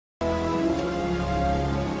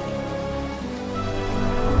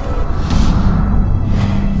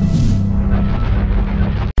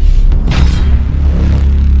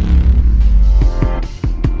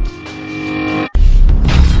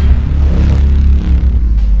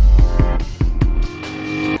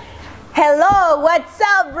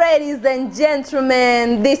Ladies and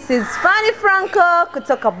gentlemen, this is Fanny Franco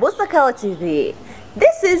kutoka Busokelo TV.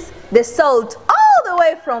 This is the salt all the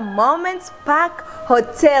way from Moments Park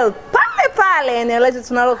Hotel. Pale eneo letu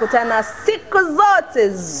tunalokutana siku zote,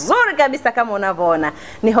 zuri kabisa kama unavyoona.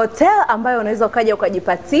 Ni hotel ambayo unaweza ukaja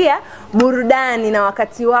ukajipatia burudani na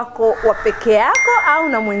wakati wako wa peke yako au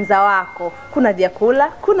na mwenza wako. Kuna vyakula,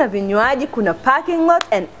 kuna vinywaji, kuna parking lot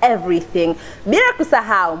and everything. Bila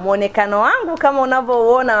kusahau muonekano wangu kama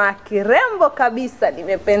unavyoona wa kirembo kabisa,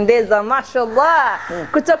 nimependeza mashallah.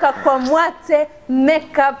 Kutoka kwa Mwate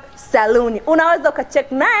Makeup Salon. Unaweza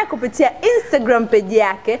ukacheck naye kupitia Instagram page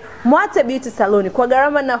yake Mwate Beauty Salon. Kwa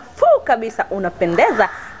gharama nafuu kabisa unapendeza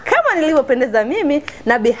kama nilivyopendeza mimi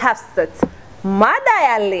na Bi Hafsat. Mada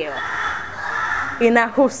ya leo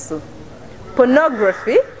inahusu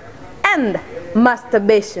pornography and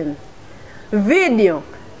masturbation. Video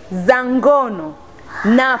za ngono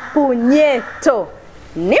na punyeto.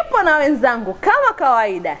 Nipo na wenzangu kama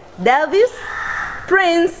kawaida, Davis,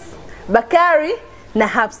 Prince, Bakari na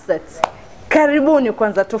Hafsat. Karibuni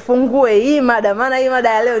kwanza tufungue hii mada, maana hii mada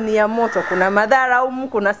ya leo ni ya moto. Kuna madhara humu,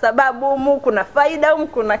 kuna sababu humu, kuna faida humu,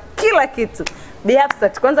 kuna kila kitu. Bi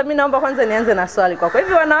Hafsat, kwanza mimi naomba kwanza nianze na swali kwako.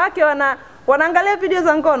 Hivi wanawake wanaangalia video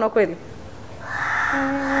za ngono kweli?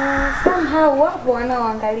 Somehow wapo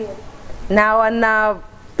wanaoangalia. Na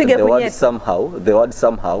wanapiga punyeto. The word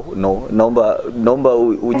somehow, no. Naomba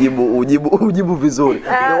ujibu vizuri.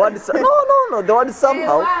 The word no, the word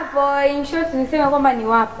somehow. Wapo, in short nisema kwamba ni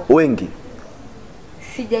wapo. Wengi.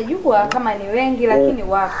 Sijajua kama ni wengi lakini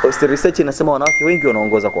wapo. Research inasema wanawake wengi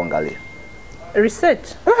wanaongoza kuangalia. Research?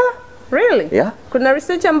 Really? Yeah. Kuna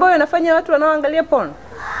research ambayo inafanya watu wanaoangalia porn?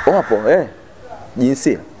 Wapo,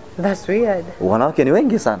 jinsia. That's weird. Wanawake ni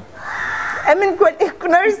wengi sana. I mean,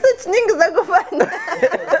 kuna research nyingi za kufanya.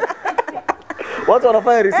 Watu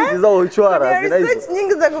wanafanya research zao uchwara zina hizo. Research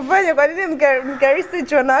nyingi za kufanya, kwa nini mka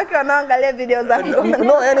research wanawake wanaoangalia video za ngono?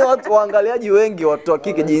 No, yani watu waangaliaji wengi, watu wa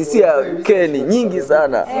kike jinsia keni nyingi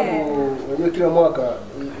sana. Unajua kila mwaka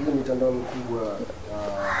hii mitandao mikubwa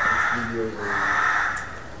video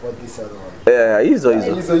hizo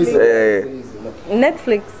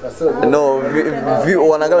Netflix. No,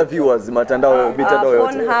 wanaangalia viewers mitandao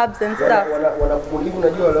yote. Hubs and stuff. Wanakuuliza,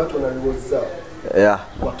 unajua wale watu wanareward yeah.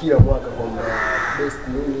 Kwa kila mwaka kwamba best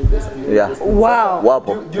nini. Yeah. Wow.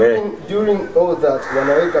 Wapo. During all that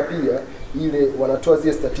wanaweka pia ile wanatoa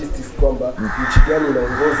zile statistics kwamba nchi gani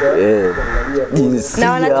inaongoza kuangalia jinsia,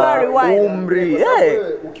 na wanatoa reward, umri.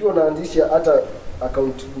 Ukiwa unaanzisha hata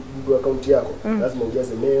Google account yako lazima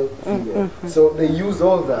ujaze male, female. So they use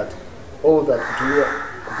all that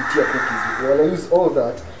kupitia cookies. Wana use all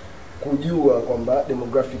that kujua kwamba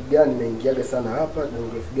demographic gani inaingiaga sana hapa,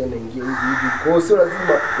 demographic gani inaingia hivi. Kwa hiyo sio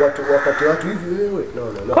lazima watu wapate watu hivi wewe.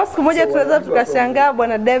 No. Kwa siku moja tunaweza tukashangaa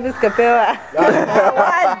bwana Davis kapewa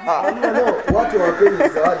watu wapewe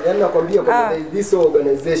zawadi. Yaani nakwambia kwamba this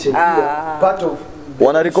organization part of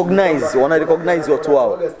wana recognize watu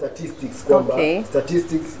wao. Statistics kwamba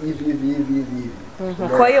statistics hivi.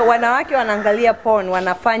 Kwa hiyo wanawake wanaangalia porn,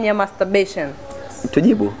 wanafanya masturbation.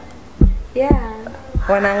 Tujibu. Yeah.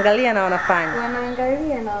 Wanaangalia na wanafanya.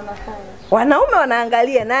 Wanaume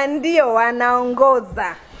wanaangalia na ndio wanaongoza.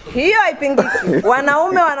 Hiyo haipingiki.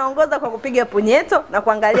 Wanaume wanaongoza kwa kupiga punyeto na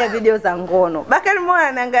kuangalia video za ngono. Bakari mwana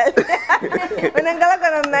anaangalia. Wanaangalia kwa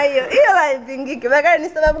namna hiyo. Hiyo haipingiki. Bakari, ni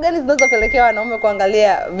sababu gani zinazopelekea wanaume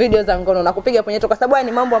kuangalia video za ngono na kupiga punyeto? Kwa sababu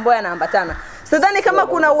ni mambo ambayo yanaambatana. Sidhani kama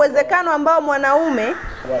kuna uwezekano ambao mwanaume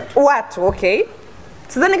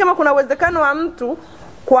sidhani kama kuna uwezekano wa mtu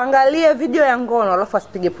kuangalia video ya ngono alafu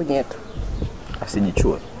asipige punyeto.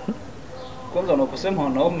 Asijichue. Kwanza unaposema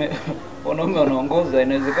wanaume wanaongoza,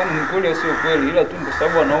 inawezekana ni kweli au sio kweli, ila tu kwa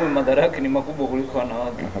sababu wanaume madhara yake ni makubwa kuliko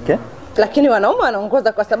wanawake. Okay. Lakini wanaume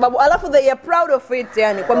wanaongoza kwa sababu alafu they are proud of it,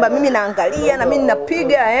 yani kwamba mimi naangalia na mimi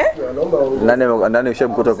ninapiga Nani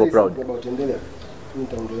ushamkuta kwa proud?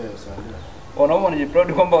 Wanaume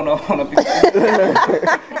wanajiproud kwamba wanapiga.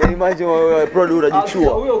 Imagine proud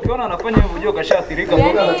unajichua. Huyo ukiona anafanya hivyo unajua kashaathirika.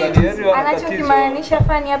 Anachokimaanisha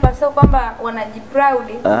Fani hapa sio kwamba wanajiproud,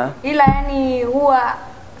 ila yani huwa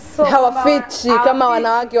hawafichi kama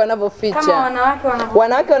wanawake wanavyoficha.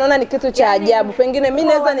 Wanawake wanaona ni kitu cha ajabu. Pengine mimi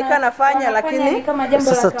naweza nikanafanya lakini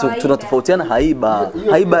sasa tunatofautiana haiba.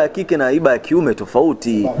 Haiba ya kike na haiba ya kiume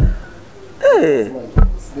tofauti.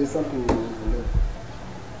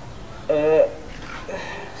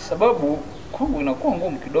 Sababu kwangu inakuwa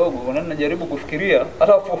ngumu kidogo, na najaribu kufikiria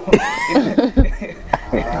alafu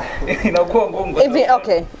inakuwa ngumu.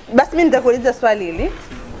 Okay. Basi mimi nitakuuliza swali hili.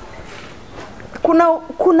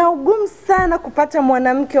 Kuna ugumu sana kupata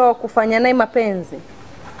mwanamke wa kufanya naye mapenzi.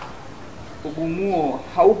 Ugumu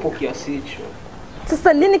haupo kiasi hicho.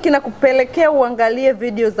 Sasa nini kinakupelekea uangalie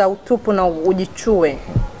video za utupu na ujichue?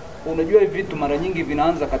 Unajua hivi vitu mara nyingi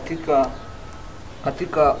vinaanza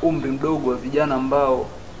katika umri mdogo wa vijana ambao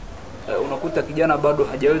unakuta kijana bado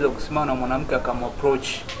hajaweza kusimama na mwanamke akamapproach.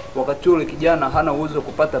 Wakati ule kijana hana uwezo wa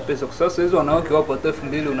kupata pesa. Kwa sababu hizo wanawake wapo hata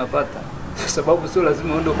 2000 unapata. Sababu sio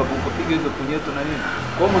lazima uende ukapiga hizo punyeto na nini.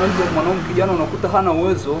 Kwa hiyo mwanamke kijana unakuta hana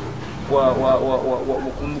uwezo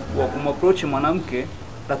wa kumapproach mwanamke,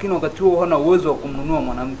 lakini wakati huo hana uwezo wa kumnunua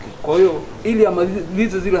mwanamke. Kwa hiyo ili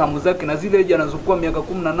amalize zile hamu zake na zile age anazokuwa miaka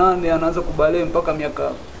 18 anaanza kubalee mpaka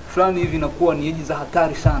miaka fulani hivi inakuwa ni age za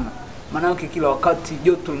hatari sana. Maana yake kila wakati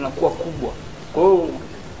joto linakuwa kubwa. Kwa hiyo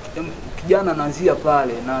kijana anaanzia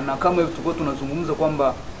pale na kama hivyo tulikuwa tunazungumza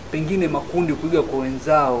kwamba pengine makundi kuiga kwa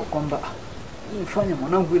wenzao kwamba nifanye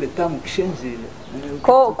mwanangu ile tamu kishenzi ile.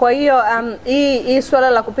 Kwa hiyo hii swala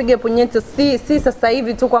la kupiga punyeto si sasa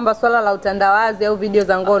hivi tu kwamba swala la utandawazi au video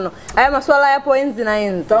za ngono. Haya maswala yapo enzi na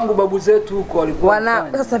enzi. Tangu babu zetu huko walikuwa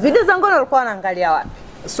sasa video za ngono walikuwa wanaangalia wapi?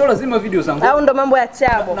 Sio lazima video za ngono. Au ndo mambo ya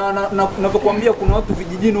chabo. Na ninapokuambia kuna watu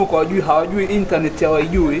vijijini huko hawajui internet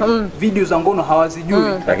hawajui, video za ngono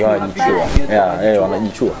hawazijui. Lakini wanajichua.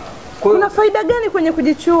 Wanajichua. Kuna faida gani kwenye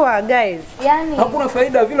kujichua guys? Yani hakuna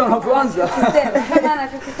faida vile unavyoanza. Maana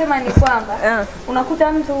tukisema ni kwamba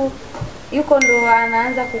unakuta mtu yuko ndo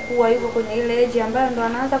anaanza kukua, yuko kwenye ile age ambayo ndo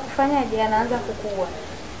anaanza kufanyaje, anaanza kukua.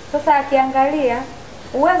 Sasa akiangalia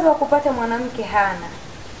uwezo wa kupata mwanamke hana,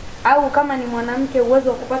 au kama ni mwanamke uwezo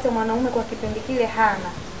wa kupata mwanaume kwa kipindi kile hana,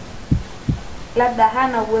 labda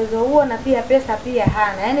hana uwezo huo na pia pesa pia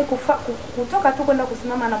hana. Yaani kutoka tu kwenda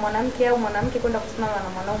kusimama na mwanamke au mwanamke kwenda kusimama na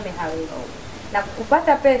mwanaume hawezi. Na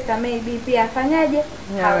kupata pesa maybe pia afanyaje?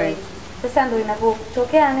 Hawezi. Sasa ndio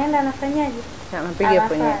inapotokea anaenda anafanyaje? Anapiga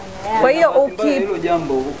punyeto. Kwa hiyo hilo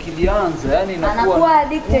jambo ukilianza yani anakuwa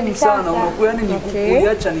addicted sana. Unakuwa yani ni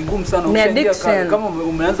kuiacha ni ngumu sana. Ukishaingia kama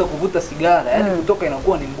umeanza kuvuta sigara yani kutoka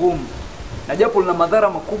inakuwa ni ngumu. Na japo lina madhara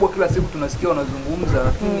makubwa kila siku tunasikia wanazungumza,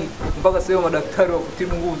 lakini mpaka sasa madaktari wa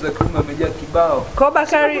kutibu nguvu za kiume wamejaa kibao. Kwa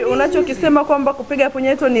Bakari, unachokisema kwamba kupiga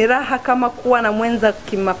punyeto ni raha kama kuwa na mwenza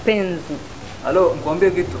kimapenzi. Halo,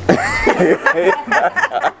 nikwambie kitu.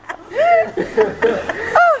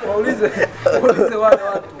 Waulize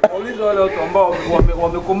wale watu ambao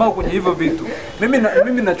wamekomaa kwenye hivyo vitu.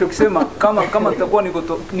 Mimi ninachokisema kama nitakuwa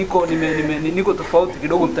niko tofauti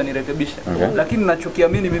kidogo mtanirekebisha. Lakini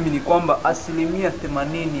ninachokiamini mimi ni kwamba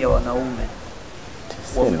 80% ya wanaume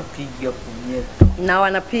wamepiga punyeto. Na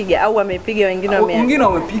wanapiga au wamepiga wengine wameacha. Wengine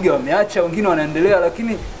wamepiga wameacha, wengine wanaendelea,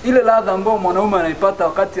 lakini ile ladha ambayo mwanaume anaipata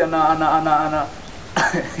wakati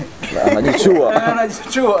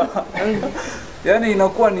anajichua. Yaani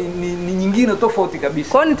inakuwa ni nyingine tofauti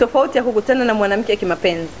kabisa. Kwa ni tofauti ya kukutana na mwanamke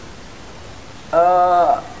kimapenzi.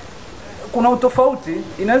 Kuna utofauti,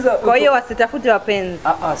 inaweza kwa hiyo wasitafute wapenzi.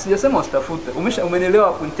 Sijasema wasitafute.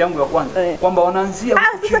 Umenielewa point yangu ya kwanza kwamba wanaanzia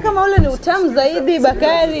huku chini. Sasa kama ule ni utamu zaidi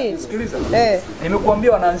Bakari. Sikiliza.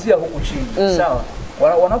 Nimekuambia wanaanzia huku chini. Sawa.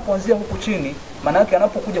 Wanapoanzia huku chini, maana yake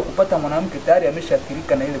anapokuja kupata mwanamke tayari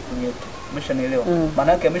ameshaathirika na ile punyeto. Umeshanielewa?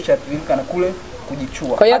 Maana yake ameshaathirika na kule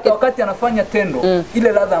kujichua. Hata wakati anafanya tendo,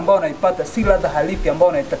 ile ladha ambayo anaipata si ladha halisi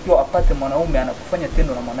ambayo anatakiwa apate mwanaume anapofanya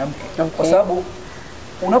tendo na mwanamke. Kwa sababu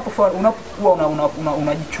unapokuwa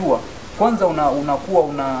unajichua, kwanza unakuwa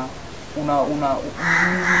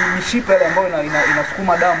mishipa ile ambayo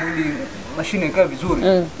inasukuma damu ili mashine ikae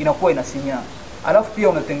vizuri, inakuwa inasinyaa. Alafu pia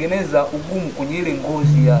unatengeneza ugumu kwenye ile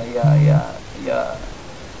ngozi ya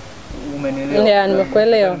umenielewa?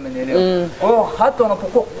 Nimekuelewa. Kwa hiyo hata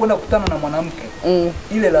unapokuwa kwenda kukutana na mwanamke,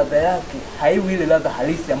 ile ladha yake haiwi ile ladha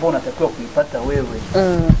halisi ambayo unatakiwa kuipata wewe.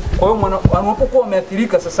 Kwa hiyo unapokuwa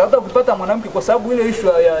umeathirika sasa, hata ukipata mwanamke, kwa sababu ile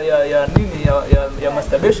issue ya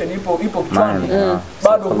masturbation ipo kichwani,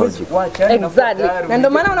 bado huwezi kuacha. Exactly. Na ndio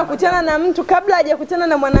maana unakutana na mtu kabla hajakutana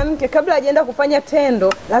na mwanamke, kabla hajaenda kufanya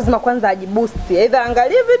tendo, lazima kwanza ajiboost. Either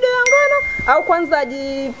angalie video ya ngono au kwanza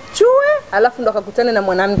ajichue, alafu ndo akakutane na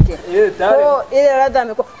mwanamke. Kwa ile ladha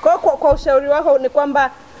amekuwa. Kwa ushauri wako ni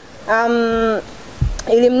kwamba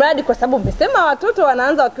ili mradi, kwa sababu umesema watoto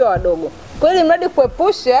wanaanza wakiwa wadogo. Kwa ili mradi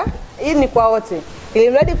kuepusha, hii ni kwa wote. Ili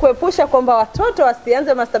mradi kuepusha kwamba watoto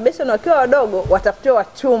wasianze masturbation wakiwa wadogo, watafutiwe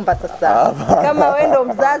wachumba sasa. Kama wewe ndo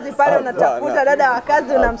mzazi pale unatafuta dada wa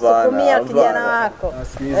kazi unamsukumia kijana wako.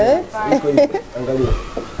 Angalia.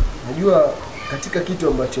 Najua katika kitu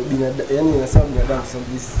ambacho yani nasema binadamu sababu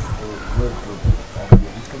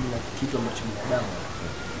kitu ambacho binadamu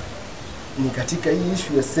ni katika hii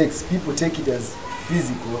issue ya sex, people take it as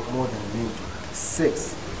physical more than mental. Sex,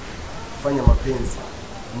 kufanya mapenzi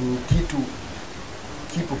ni kitu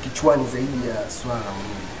kipo kichwani zaidi ya swala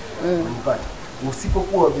mwili. Unanipata?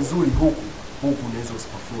 Usipokuwa vizuri huku unaweza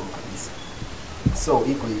usiperform kabisa. So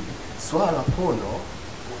iko hivi. Swala pono,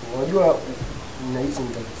 unajua na hizo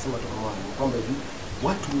nitakisema toka mwanzo kwamba hivi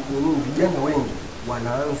watu vijana wengi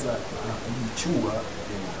wanaanza na kujichua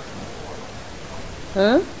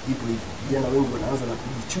ipo hivyo. Vijana wengi wanaanza na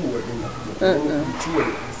kujichua tena kujichua.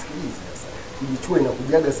 Sikiliza sasa. Kujichua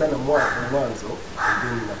inakujaga sana mwanzo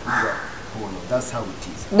ndio inakuja pono. That's how it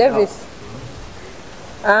is. Davis.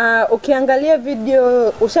 Ukiangalia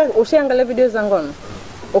video, ushaangalia video za ngono?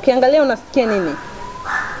 Ukiangalia unasikia nini?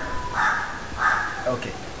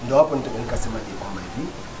 Okay. Ndio hapo nikasema kwamba hivi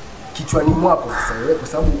kichwani mwako sasa wewe, kwa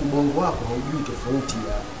sababu ubongo wako haujui tofauti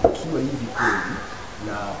ya kiwa hivi kweli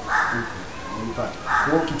na unipata.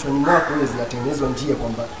 Kwa kichwani mwako wewe zinatengenezwa njia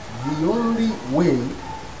kwamba the only way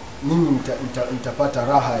mimi nitapata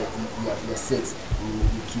raha ya sex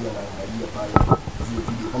nikiwa naangalia pale zile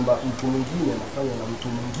video kwamba mtu mwingine anafanya na mtu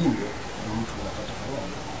mwingine na mtu anapata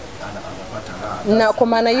faraja, anapata raha. Na kwa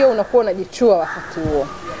maana hiyo unakuwa unajichua wakati huo.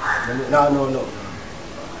 No.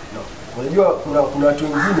 Unajua kuna watu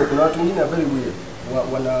wengine very weird.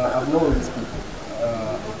 I've known these people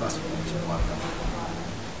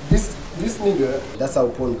this nigga, that's how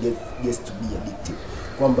porn gets to be addictive.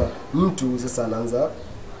 Kwamba mtu sasa anaanza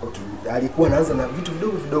alikuwa anaanza na vitu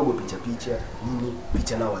vidogo picha nini,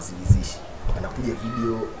 picha nao wazilizishi. Anakuja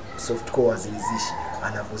video softcore wazilizishi.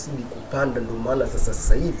 Anavozidi kupanda ndio maana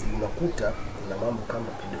sasa hivi unakuta kuna mambo kama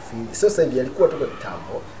pedophilia. Sasa hivi alikuwa toka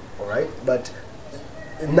kitambo, alright, but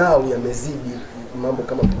now yamezidi mambo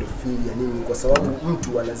kama pedophilia nini, kwa sababu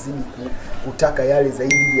mtu anazidi kutaka yale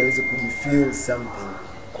zaidi ili aweze kujifeel something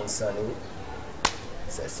concerning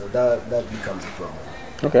sex. So that becomes a problem.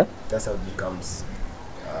 Okay. That's how it becomes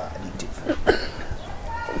addictive.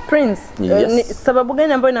 Prince, yes. Ni sababu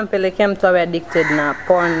gani ambayo inampelekea mtu awe addicted na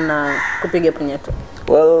porn na kupiga punyeto?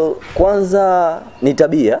 Well, kwanza ni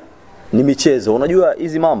tabia, ni michezo. Unajua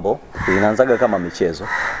hizi mambo zinaanzaga kama michezo,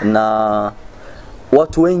 na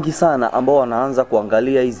watu wengi sana ambao wanaanza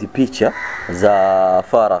kuangalia hizi picha za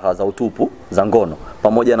faragha za utupu za ngono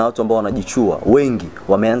pamoja na watu ambao wanajichua, wengi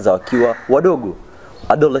wameanza wakiwa wadogo,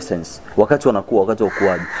 adolescents, wakati wa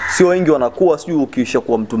ukuaji. Sio wengi wanakuwa sio ukiisha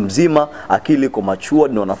kuwa mtu mzima, akili iko mature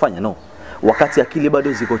ndio wanafanya, no. Wakati akili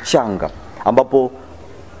bado ziko changa, ambapo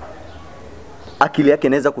akili yake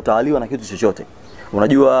inaweza kutawaliwa na kitu chochote.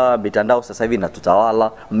 Unajua mitandao sasa hivi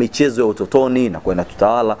inatutawala, michezo ya utotoni na kwenda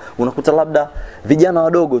tutawala. Unakuta labda vijana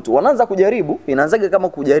wadogo tu wanaanza kujaribu, inaanzaga kama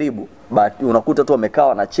kujaribu, but unakuta tu wamekaa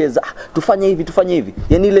wanacheza, tufanye hivi.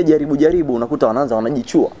 Yaani ile jaribu unakuta wanaanza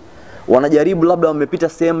wanajichua. Wanajaribu, labda wamepita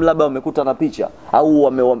sehemu, labda wamekuta na picha au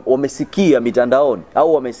wamesikia mitandaoni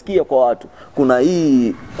au wamesikia kwa watu kuna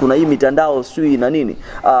hii mitandao sui na nini,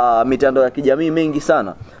 mitandao ya kijamii mengi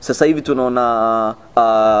sana. Sasa hivi tunaona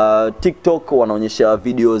TikTok wanaonyesha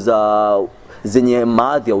video zenye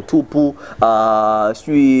maadhi ya utupu,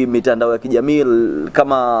 sui mitandao ya kijamii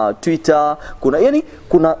kama Twitter,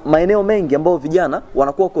 kuna maeneo mengi ambayo vijana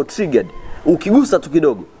wanakuwa triggered, ukigusa tu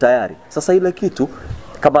kidogo tayari. Sasa ile kitu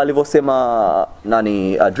kama alivyosema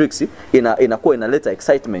Drixie, inakuwa inaleta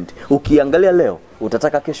excitement. Ukiangalia leo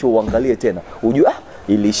utataka kesho uangalie tena, ujue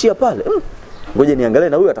iliishia pale, ngoja niangalie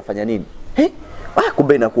na huyu atafanya nini,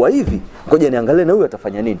 kumbe inakuwa hivi, ngoja niangalie na huyu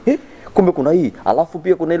atafanya nini, kumbe kuna hii, alafu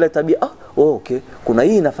pia kuna ile tabia, okay, kuna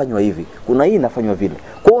hii inafanywa hivi, kuna hii inafanywa vile.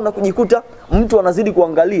 Kwa hiyo unakujikuta mtu anazidi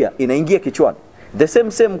kuangalia, inaingia kichwani. The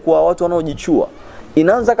same kwa watu wanaojichua,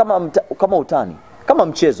 inaanza kama utani, kama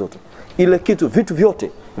mchezo tu. Ile vitu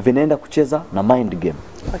vyote vinaenda kucheza na mind game.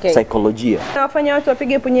 Okay. Psychologia. Nawafanya watu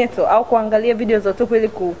wapige punyeto au kuangalia video za utupu ili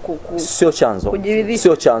sio chanzo.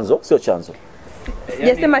 Sio chanzo.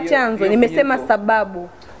 Sijasema chanzo, nimesema sababu.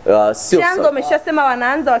 Chanzo umeshasema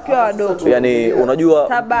wanaanza wakiwa wadogo. Yaani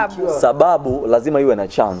unajua sababu lazima iwe na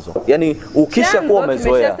chanzo. Yaani ukisha kuwa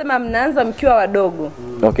umezoea. Umeshasema mnaanza mkiwa wadogo.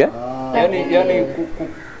 Okay? Yaani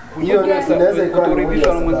inaweza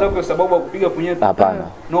kutoridhisha na mwenzako kwa sababu ya kupiga punyeto. Hapana.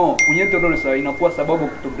 No, punyeto ndio inakuwa sababu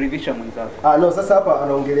kutoridhisha mwenzako. No, sasa hapa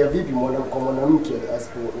anaongelea vipi mwanamke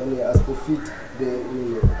asipofit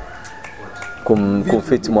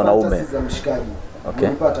kumfit mwanaume. Okay.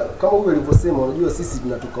 Unapata kama huyo alivyosema, unajua sisi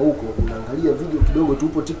tunatoka huko, unaangalia video kidogo tu,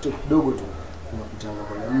 upo TikTok kidogo tu, unakutana na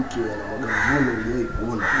mwanamke ana magari uliwahi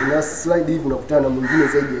kuona. Una slide hivi unakutana na mwingine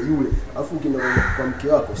zaidi ya yule. Alafu ukienda kwa mke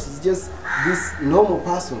wako, she's just this normal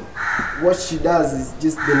person. What she does is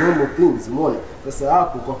just the normal things, umeona? Sasa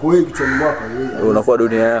hapo kwa kweli kichwani mwako unakuwa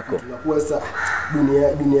dunia yako. Unakuwa sasa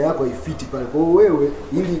dunia yako haifiti pale. Kwa hiyo wewe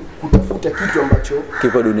ili kutafuta kitu ambacho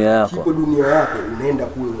kipo dunia yako, unaenda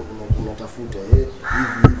kule unatafuta hivi.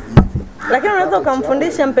 Lakini unaweza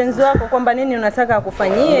kumfundisha mpenzi wako kwamba nini unataka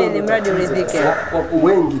akufanyie ili mradi uridhike.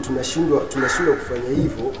 Wengi tunashindwa kufanya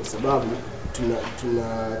hivyo kwa sababu tuna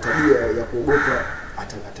tabia ya kuogopa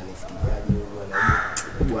atanifikiriaje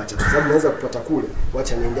wacha kwa sababu naweza kupata kule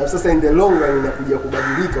wacha niende. Sasa in the long run inakuja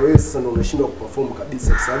kubadilika, wewe sasa ndio unashindwa kuperform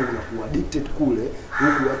kabisa kwa sababu unakuwa addicted kule,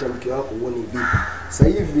 huku hata mke wako uone vipi. Sasa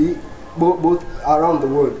hivi both around the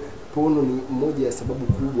world porno ni moja ya sababu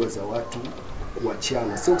kubwa za watu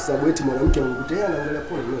kuachana. Sio kwa sababu eti mwanamke anakutea anaangalia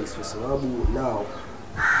porno, no, kwa sababu nao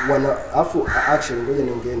actually ngoja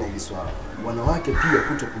niongee na hili swala. Wanawake pia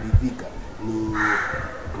kutokuridhika ni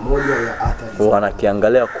moja ya athari.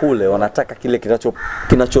 Wanakiangalia kule, wanataka kile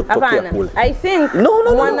kinachotokea kule. I think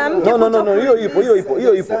mwanamke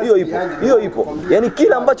hiyo ipo. Yani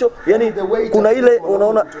kile ambacho yani kuna ile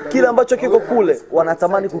unaona kile ambacho kiko kule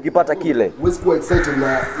wanatamani kukipata kile. Huwezi kuwa excited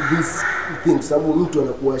na this thing sababu mtu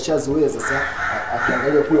anakuwa shazoea sasa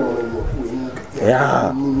akiangalia kule mwanamke kule.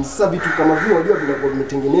 Sasa vitu kama vile unajua vinakuwa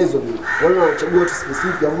vimetengenezwa vile. Wale wanachagua watu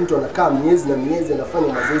specific au mtu anakaa miezi na miezi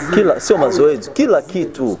anafanya mazoezi. Sio mazoezi, kila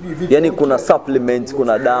kitu. Yani kuna supplement,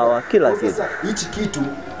 kuna dawa, kila kitu. Sasa hichi kitu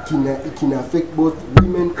kina affect both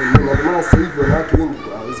women and men. Ndio maana sasa hivi wanawake wengi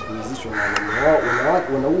hawawezi kuridhishwa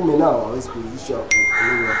na wanaume nao hawawezi kuridhishwa na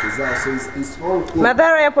wake zao. So this whole thing.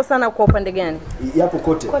 Madhara yapo sana kwa upande gani? Yapo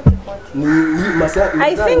kote. Ni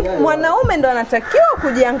I think mwanaume ndo anatakiwa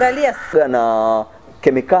kujiangalia na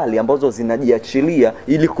kemikali ambazo zinajiachilia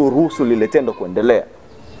ili kuruhusu lile tendo kuendelea.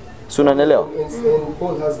 Si unanielewa?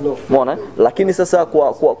 Umeona? Lakini sasa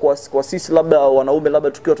kwa sisi labda wanaume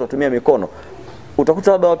labda tukiwa tunatumia mikono,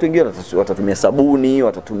 utakuta labda watu wengine watatumia sabuni,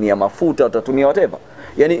 watatumia mafuta, watatumia whatever.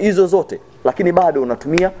 Yani hizo zote, lakini bado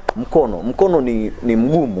unatumia mkono. Mkono ni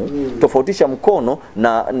mgumu. Tofautisha mkono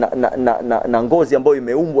na ngozi ambayo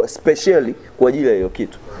imeumbwa specially kwa ajili ya hiyo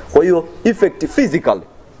kitu. Kwa hiyo effect physically,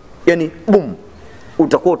 yani boom,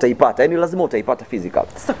 utakuwa utaipata. Yani lazima utaipata physical.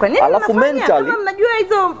 Sasa kwa nini alafu mentally kama mnajua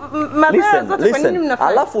hizo madhara zote kwa nini mnafanya?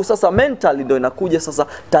 Alafu sasa mentally ndio inakuja sasa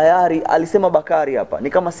tayari alisema Bakari hapa ni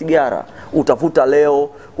kama sigara. Utavuta leo,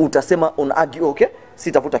 utasema unargue okay,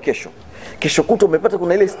 sitavuta kesho. Kesho kuto umepata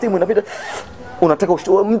kuna ile steam inapita unataka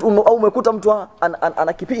ushtue mtu au umekuta mtu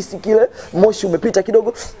ana kipisi kile moshi umepita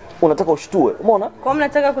kidogo unataka ushtue. Umeona? Kwa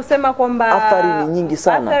mnataka kusema kwamba athari ni nyingi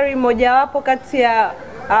sana. Athari mojawapo kati ya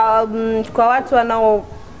kwa watu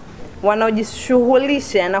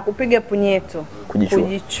wanaojishughulisha na kupiga punyeto,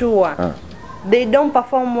 kujichua. They don't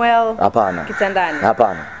perform well kitandani.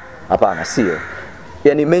 Hapana, sio.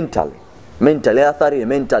 Yani mentally athari ni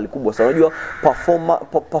mental kubwa sana. Unajua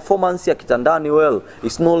performance ya kitandani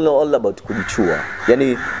it's not all about kujichua.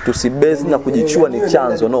 Yani tusibase na kujichua ni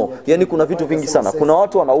chanzo, no. Yani kuna vitu vingi sana. Kuna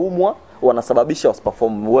watu wanaumwa wanasababisha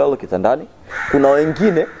wasiperform well kitandani. Kuna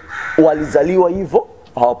wengine walizaliwa hivyo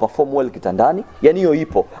hawa perform well kitandani, yani hiyo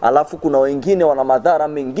ipo. Alafu kuna wengine wana madhara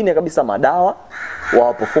mengine kabisa, madawa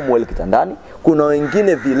wa perform well kitandani. Kuna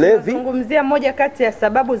wengine vilevi. Zungumzia moja kati ya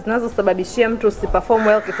sababu zinazosababishia mtu usiperform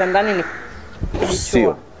well kitandani ni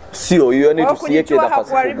sio hiyo, yani tusiweke nafasi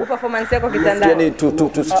kuharibu performance yako kitandani. Yani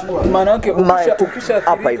maana yake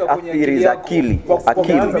ukishaathirika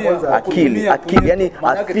kwenye akili yani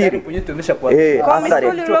athiri punyeto imeshakuwa kwa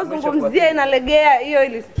misuli ulozungumzia inalegea hiyo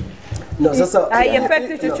ili no, sasa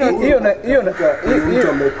affect chochote. Hiyo mtu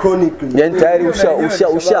amechronically yani tayari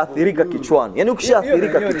ushaathirika kichwani. Yani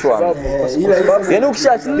ukishaathirika kichwani. Yani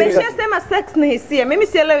nimeshasema sex ni hisia. Mimi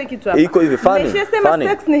sielewi kitu hapa. Iko hivi funny. Nimeshasema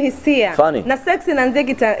sex ni hisia. Na sex inaanzia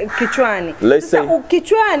kichwani. Sasa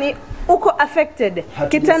kichwani uko affected.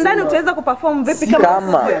 Kitandani utaweza kuperform vipi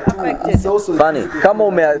kama affected? Kama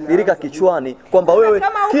umeathirika kichwani kwamba wewe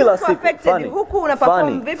kila siku huku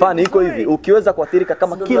unaperform vipi? Iko hivi, ukiweza kuathirika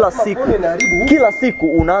kama kila siku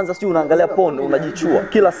unaanza sio unaangalia porno unajichua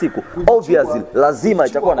kila siku, obviously lazima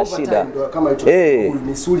itakuwa na shida.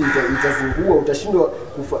 Misuli itazingua, utashindwa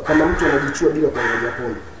kama mtu anajichua bila kuangalia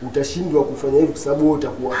porno. Utashindwa kufanya hivyo kwa sababu wewe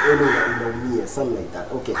utakuwa unaumia, something like that.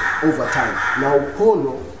 Okay, over time. Now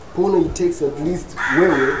porno it takes at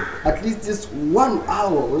least just 1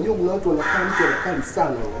 hour. Unajua kuna watu wanakaa mtu anakaa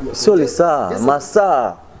sana, unajua. Sio saa,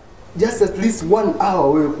 masaa. Just at least 1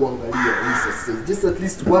 hour wewe kuangalia research. Just at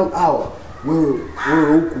least 1 hour wewe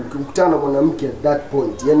huku ukikutana na mwanamke at that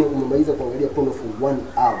point. Yani umemaliza kuangalia porno for 1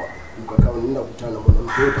 hour, ukakaa unaenda kukutana na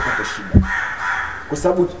mwanamke wewe utapata shida. Kwa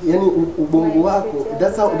sababu yani ubongo wako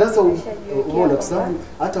that's how umeona, kwa sababu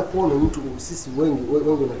hata porno mtu sisi wengi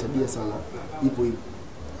wana tabia sana ipo hivi.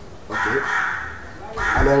 Okay.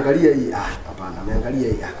 Anaangalia hii, hapana, ameangalia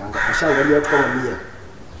hii, akashaangalia watu kama 100.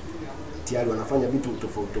 Tayari wanafanya vitu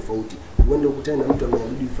tofauti. Uende ukutane na mtu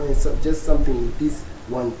ameabidi fanya just something with this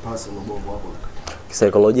one person ubongo wako.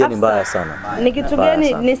 Kisaikolojia ni mbaya sana. Ni kitu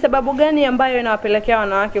gani, ni sababu gani ambayo inawapelekea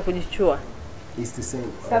wanawake kujichua? It's the same.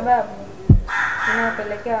 Sababu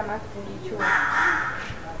inawapelekea wanawake kujichua,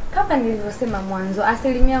 kama nilivyosema mwanzo,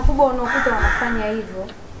 asilimia kubwa unakuta wanafanya hivyo,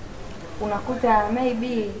 unakuta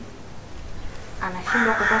maybe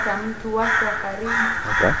anashindwa kupata mtu wake wa karibu.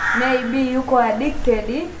 Maybe yuko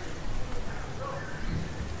addicted,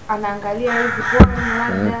 anaangalia hizi porn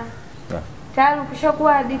labda. Tayari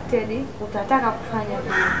ukishakuwa addicted utataka kufanya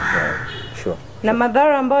vile. Sure. Na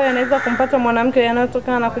madhara ambayo yanaweza kumpata mwanamke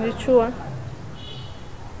yanayotokana na kujichua,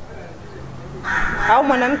 au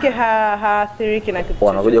mwanamke haathiriki na kitu?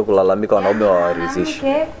 Wanakuja kulalamika wanaume wawaridhishi.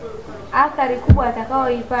 Athari kubwa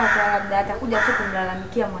atakaoipata labda atakuja tu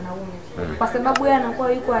kumlalamikia mwanaume, kwa sababu yeye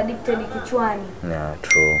anakuwa yuko addicted kichwani. Yeah,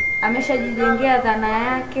 true. Ameshajijengea dhana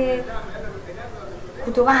yake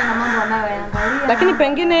kutokana na mambo anayoangalia. Lakini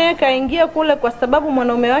pengine yeye kaingia kule kwa sababu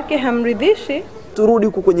mwanaume wake hamridhishi. Turudi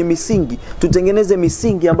huko kwenye misingi, tutengeneze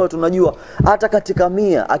misingi ambayo tunajua hata katika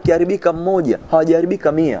 100 akiharibika mmoja,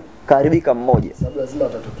 hawajaharibika 100, kaharibika mmoja. Sababu lazima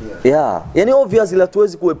atatokea. Yeah, yani obviously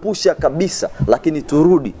hatuwezi kuepusha kabisa, lakini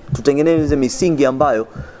turudi tutengeneze misingi ambayo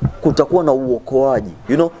kutakuwa na uokoaji.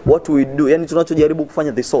 You know what we do, yani tunachojaribu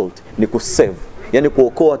kufanya the salt ni kusave, yani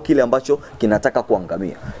kuokoa kile ambacho kinataka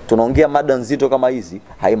kuangamia. Tunaongea mada nzito kama hizi,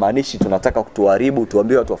 haimaanishi tunataka kutuharibu,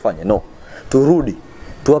 tuambie watu wafanye. No. Turudi,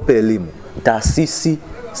 tuwape elimu, taasisi,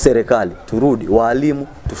 serikali, turudi, walimu,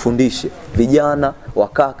 tufundishe, vijana,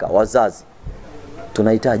 wakaka, wazazi.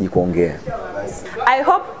 Tunahitaji kuongea. I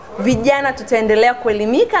hope vijana tutaendelea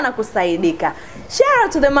kuelimika na kusaidika. Shout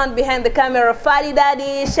out to the man behind the camera, Fadi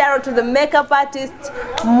Daddy. Shout out to the makeup artist,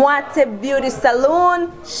 Mwate Beauty Salon.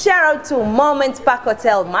 Shout out to Moment Park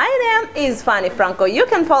Hotel. My name is Fanny Franco. You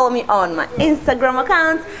can follow me on my Instagram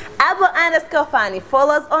account, @Fanny.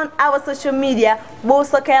 Follow us on our social media,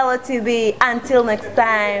 Busokelo TV. Until next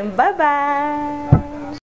time, bye bye.